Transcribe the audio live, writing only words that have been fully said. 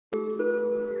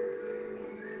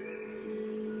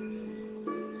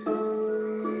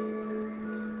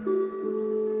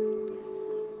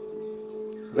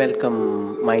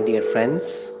Welcome, my dear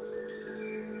friends,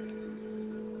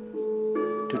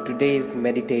 to today's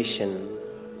meditation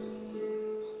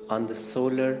on the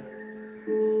solar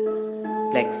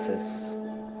plexus,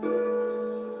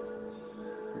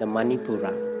 the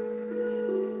Manipura.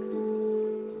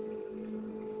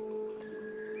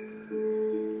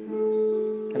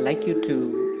 I'd like you to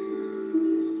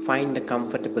find a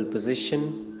comfortable position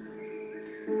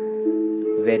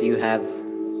where you have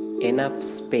enough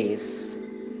space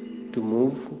to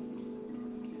move.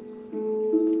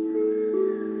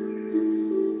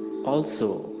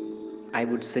 Also, I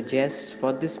would suggest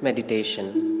for this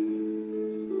meditation,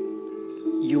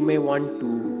 you may want to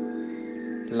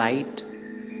light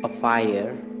a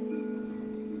fire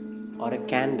or a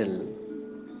candle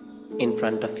in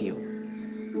front of you.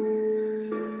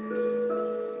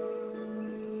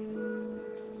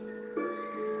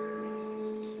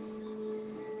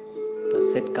 Now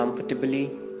sit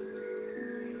comfortably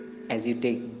as you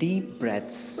take deep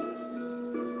breaths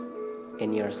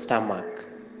in your stomach.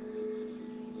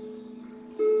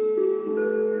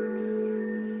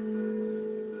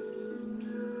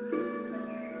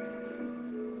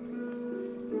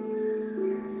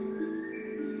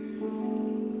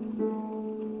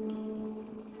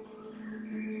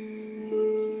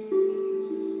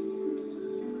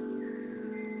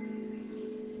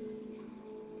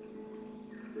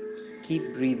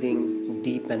 Keep breathing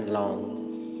deep and long.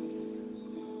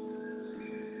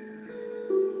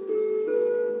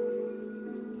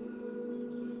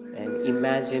 And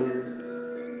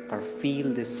imagine or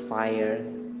feel this fire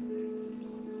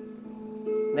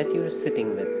that you are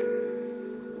sitting with.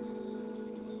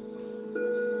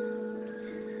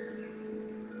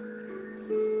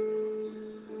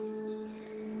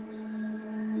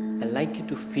 I'd like you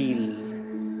to feel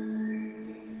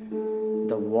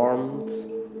the warmth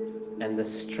and the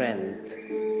strength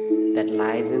that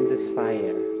lies in this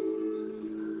fire.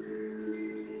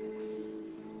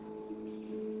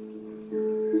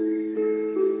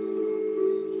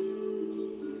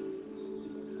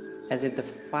 As if the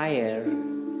fire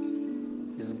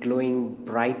is glowing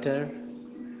brighter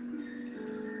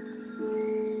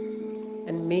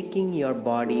and making your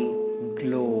body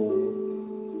glow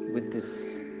with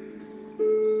this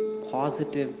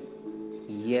positive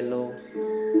yellow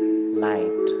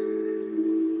light.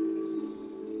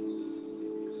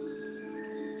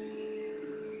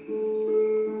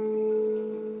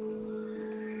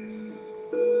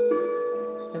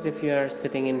 As if you are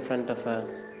sitting in front of a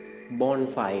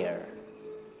bonfire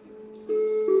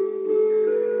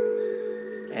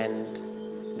and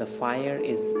the fire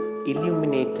is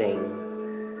illuminating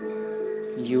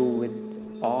you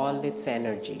with all its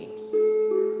energy.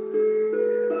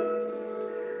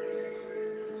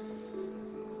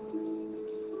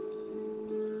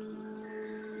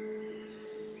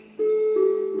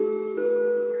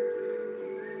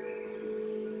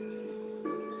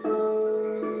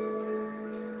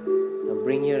 Now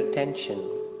bring your attention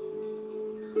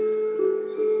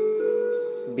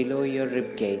below your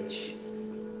rib cage,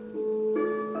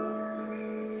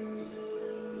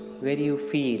 where you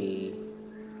feel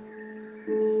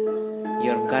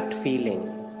your gut feeling.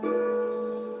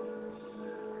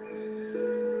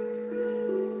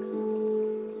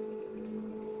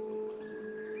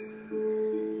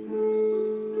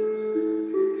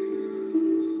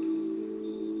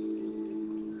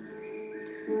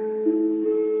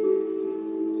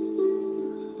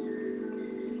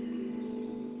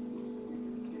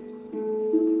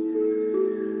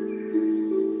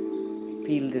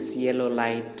 Feel this yellow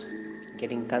light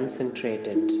getting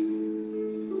concentrated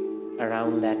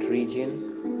around that region.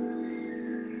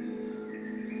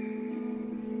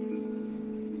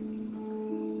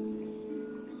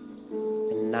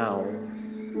 And now,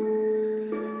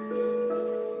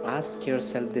 ask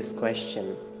yourself this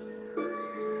question: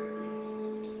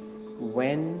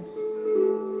 when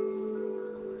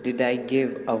did I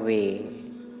give away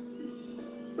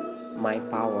my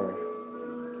power?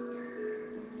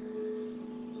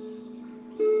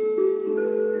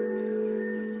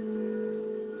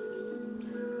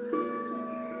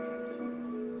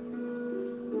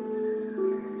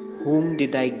 Whom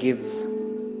did I give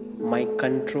my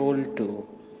control to?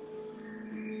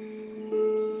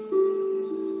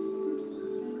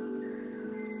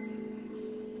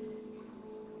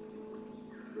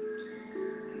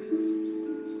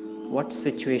 What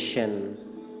situation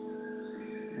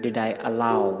did I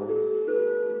allow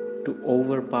to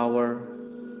overpower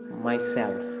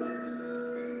myself?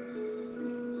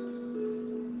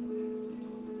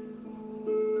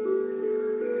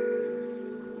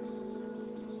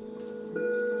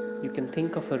 You can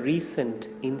think of a recent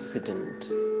incident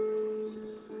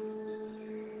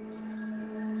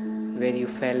where you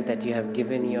felt that you have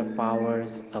given your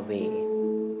powers away.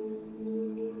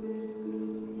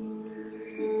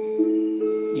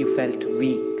 You felt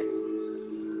weak,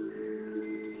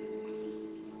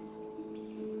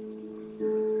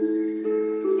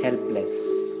 helpless,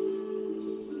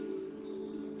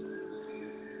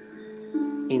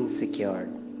 insecure.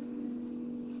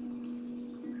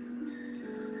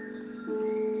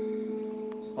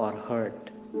 Or hurt.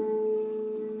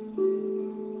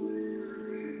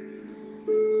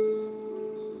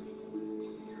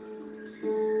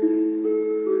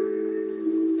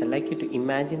 I'd like you to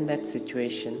imagine that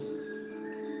situation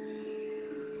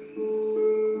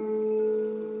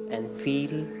and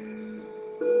feel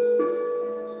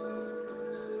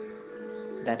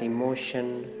that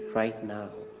emotion right now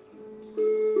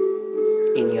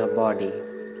in your body,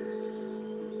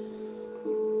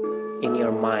 in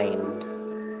your mind,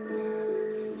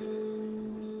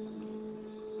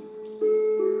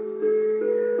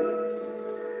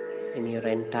 in your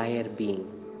entire being.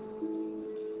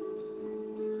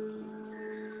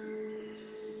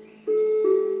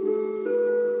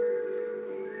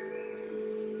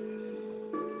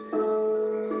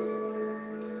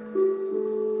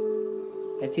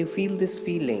 As you feel this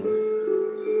feeling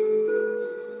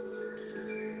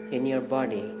in your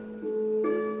body,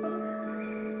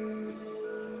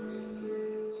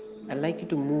 I'd like you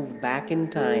to move back in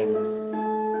time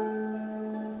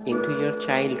into your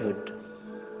childhood.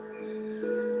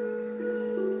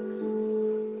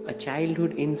 A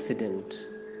childhood incident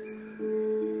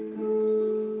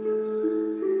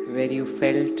where you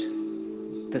felt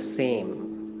the same,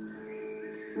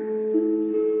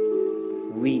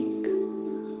 weak,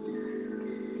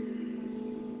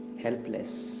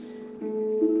 helpless,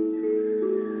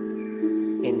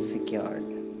 insecure.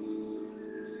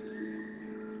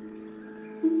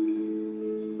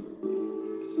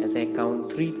 As I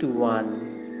count 3 to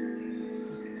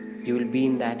 1, you will be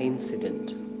in that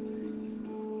incident.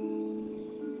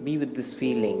 Be with this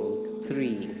feeling.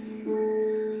 3,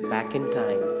 back in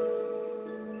time.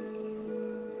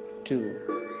 2,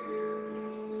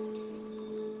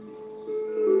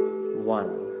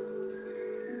 1.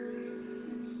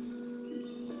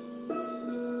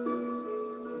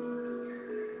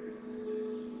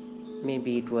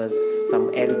 Maybe it was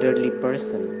some elderly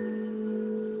person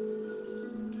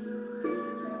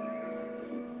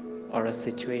or a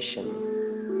situation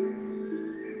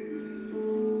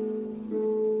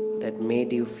that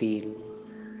made you feel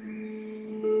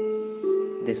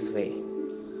this way.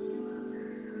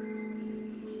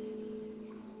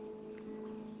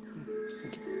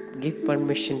 Give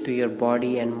permission to your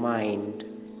body and mind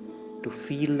to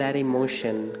feel that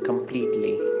emotion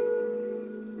completely.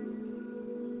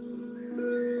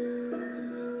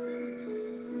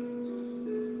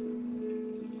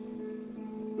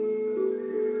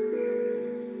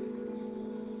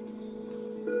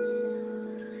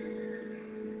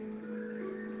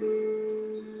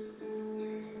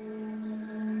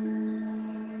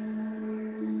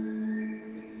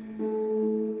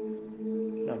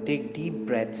 Now take deep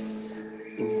breaths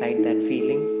inside that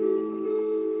feeling.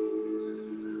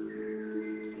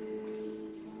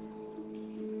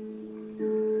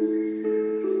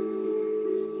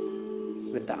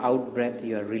 With the out breath,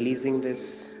 you are releasing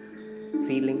this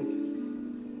feeling.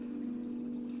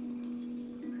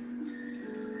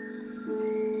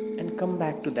 And come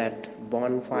back to that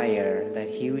bonfire, that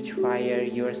huge fire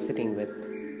you are sitting with.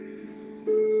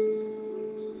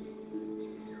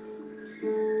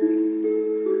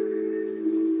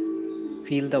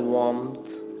 Feel the warmth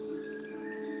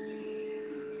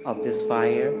of this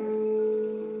fire.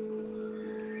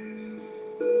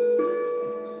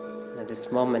 At this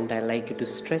moment, I'd like you to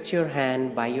stretch your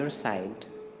hand by your side,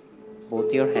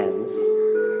 both your hands,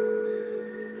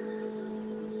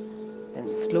 and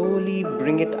slowly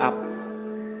bring it up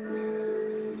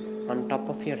on top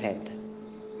of your head.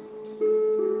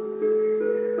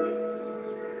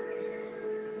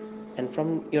 And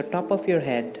from your top of your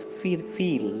head,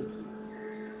 feel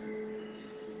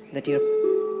that you're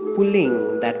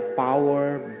pulling that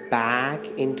power back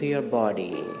into your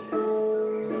body.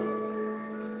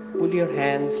 Pull your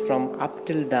hands from up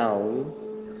till down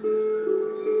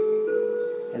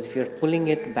as if you're pulling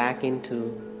it back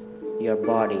into your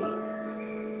body.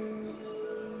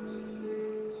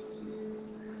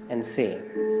 And say,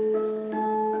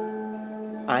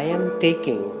 I am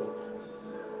taking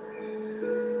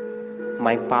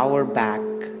my power back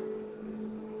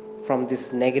from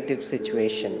this negative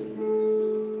situation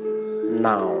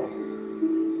now.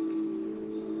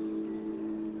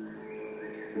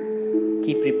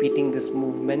 Keep repeating this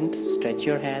movement. Stretch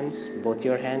your hands, both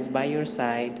your hands by your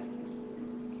side.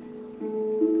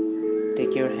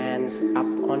 Take your hands up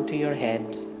onto your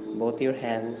head, both your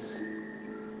hands.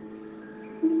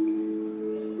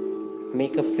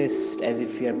 Make a fist as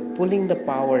if you're pulling the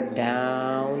power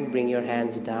down. Bring your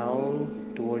hands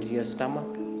down towards your stomach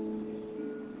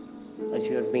as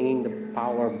you're bringing the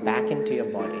power back into your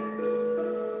body.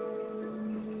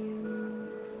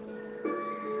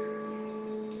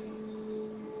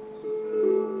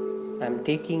 I'm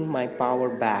taking my power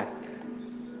back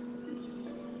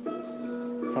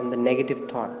from the negative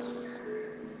thoughts.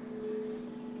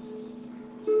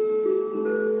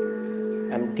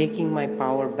 I'm taking my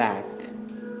power back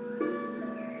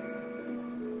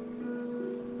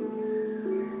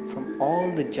from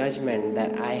all the judgment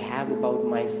that I have about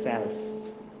myself.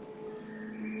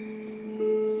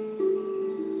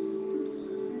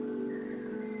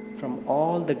 From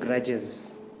all the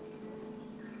grudges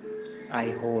I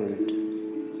hold.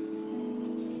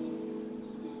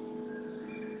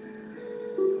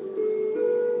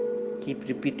 Keep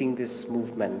repeating this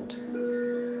movement.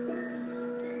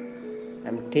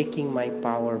 I'm taking my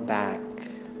power back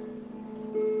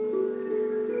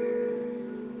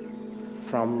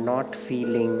from not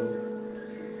feeling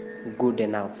good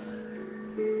enough.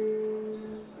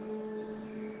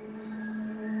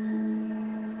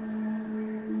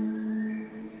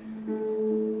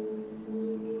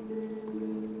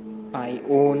 I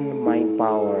own my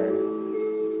power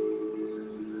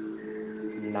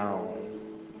now.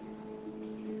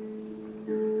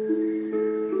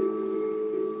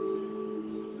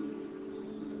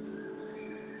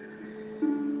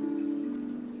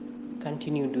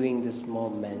 Continue doing this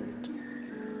movement.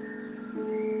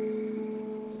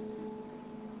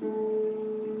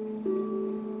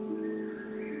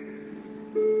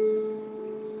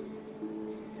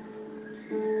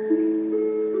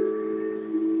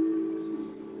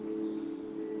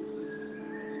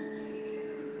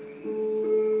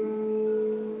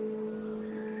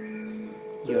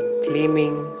 You're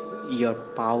claiming your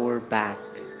power back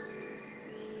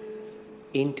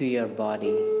into your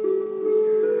body.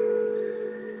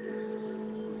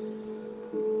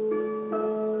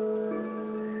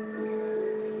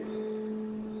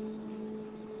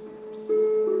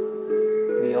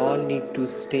 We all need to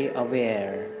stay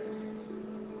aware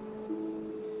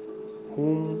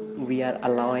whom we are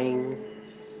allowing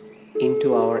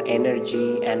into our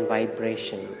energy and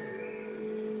vibration.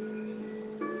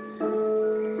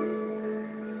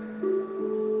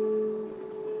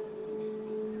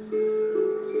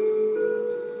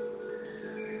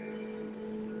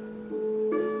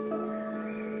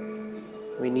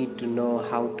 We need to know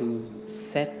how to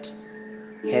set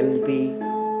healthy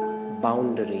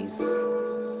boundaries.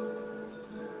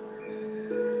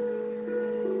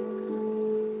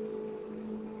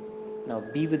 Now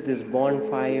be with this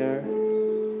bonfire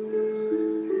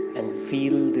and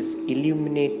feel this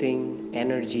illuminating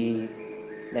energy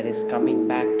that is coming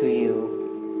back to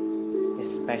you,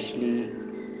 especially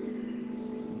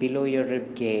below your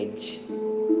rib cage.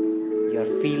 You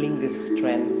are feeling this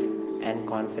strength and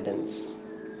confidence.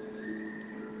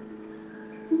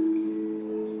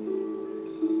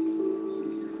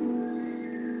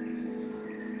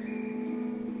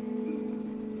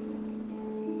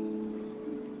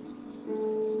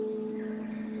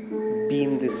 Be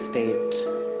in this state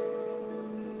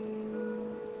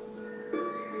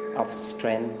of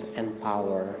strength and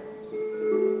power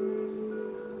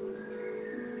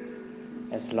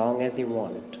as long as you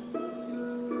want.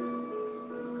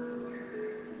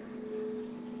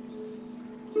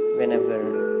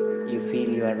 Whenever you feel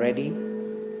you are ready,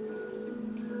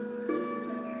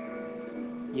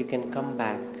 you can come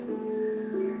back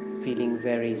feeling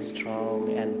very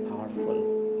strong and powerful.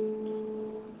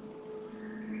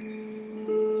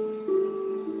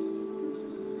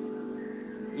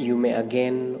 You may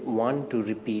again want to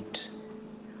repeat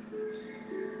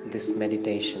this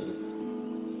meditation.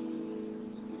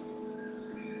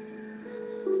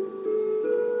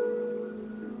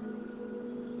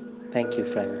 Thank you,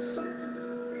 friends.